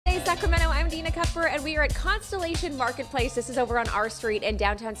Sacramento, I'm Dina Kupfer, and we are at Constellation Marketplace. This is over on R Street in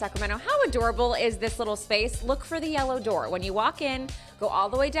downtown Sacramento. How adorable is this little space? Look for the yellow door. When you walk in, go all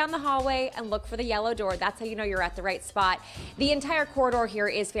the way down the hallway and look for the yellow door. That's how you know you're at the right spot. The entire corridor here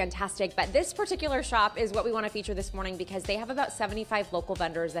is fantastic, but this particular shop is what we want to feature this morning because they have about 75 local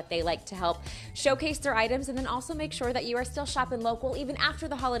vendors that they like to help showcase their items and then also make sure that you are still shopping local even after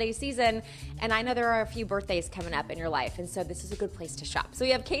the holiday season. And I know there are a few birthdays coming up in your life, and so this is a good place to shop. So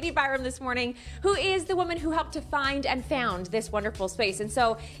we have Katie Byram this morning, who is the woman who helped to find and found this wonderful space. And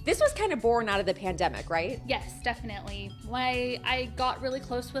so this was kind of born out of the pandemic, right? Yes, definitely. I got really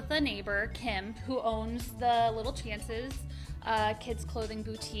close with a neighbor, Kim, who owns the Little Chances kids clothing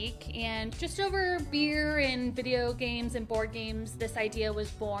boutique, and just over beer and video games and board games, this idea was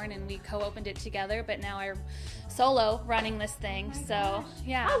born, and we co-opened it together. But now I'm solo running this thing. So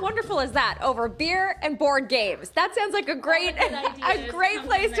yeah. How wonderful is that? Over beer and board games. That sounds like a great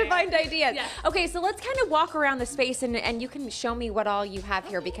place to find ideas. Yeah. Okay, so let's kind of walk around the space and you can show me what all you have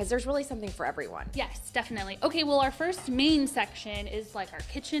here because there's really something for everyone. Yes, definitely. Okay, well, our first main section is like our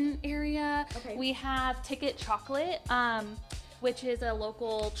kitchen area. Okay. We have Ticket Chocolate, which is a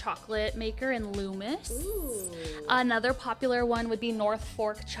local chocolate maker in Loomis. Ooh. Another popular one would be North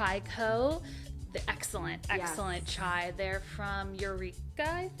Fork Chai Co. The excellent chai. They're from Eureka,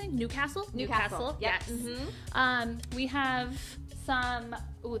 I think. Newcastle? Newcastle, yes. Mm-hmm. We have some,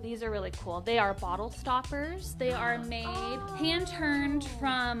 these are really cool. They are bottle stoppers. They are made, hand-turned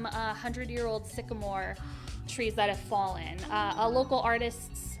from 100-year-old sycamore trees that have fallen. A local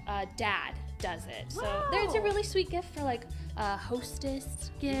artist's dad does it. So there's a really sweet gift for like a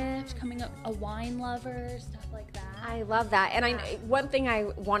hostess gift, coming up, a wine lover, stuff like that. I love that. And one thing I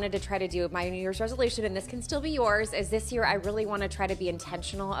wanted to try to do with my New Year's resolution, and this can still be yours, is this year I really want to try to be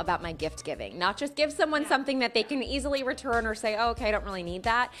intentional about my gift giving. Not just give someone something that they can easily return or say, oh, okay, I don't really need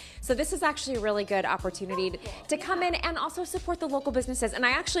that. So this is actually a really good opportunity to come in and also support the local businesses. And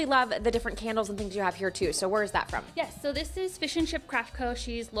I actually love the different candles and things you have here too. So where is that from? Yes, so this is Fish and Chip Craft Co.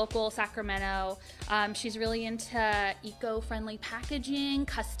 She's local Sacramento. She's really into eco-friendly packaging,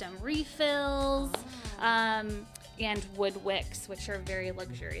 custom refills, and wood wicks, which are very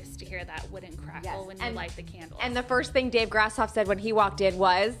luxurious to hear that wooden crackle when you light the candles. And the first thing Dave Grassoff said when he walked in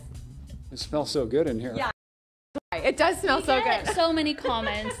was, "It smells so good in here." Yeah. It does smell so good. So many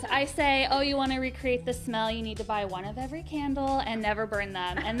comments. I say, oh, you want to recreate the smell, you need to buy one of every candle and never burn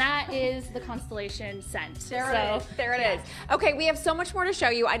them. And that is the Constellation scent. There it is. Okay, we have so much more to show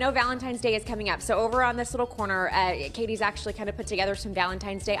you. I know Valentine's Day is coming up. So over on this little corner, Katie's actually kind of put together some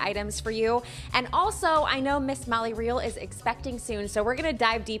Valentine's Day items for you. And also, I know Miss Molly Reel is expecting soon. So we're going to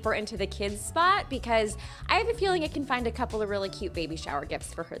dive deeper into the kids spot because I have a feeling I can find a couple of really cute baby shower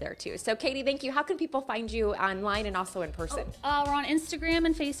gifts for her there too. So Katie, thank you. How can people find you online and also in person? We're on Instagram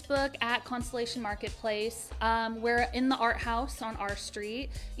and Facebook at Constellation Marketplace. We're in the Art House on R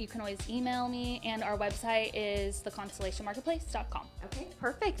Street. You can always email me, and our website is theconstellationmarketplace.com. Okay,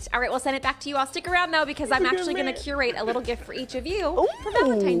 perfect. All right, we'll send it back to you. I'll stick around though because I'm actually going to curate a little gift for each of you for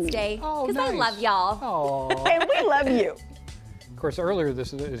Valentine's Day because I love y'all. And we love you. Of course, earlier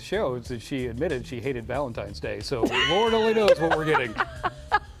this show that she admitted she hated Valentine's Day, so Lord only knows what we're getting.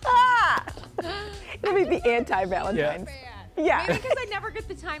 It'll be the anti-Valentine's. Yeah. Maybe because I never get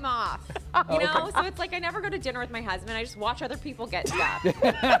the time off. You know? So it's like I never go to dinner with my husband. I just watch other people get stuff.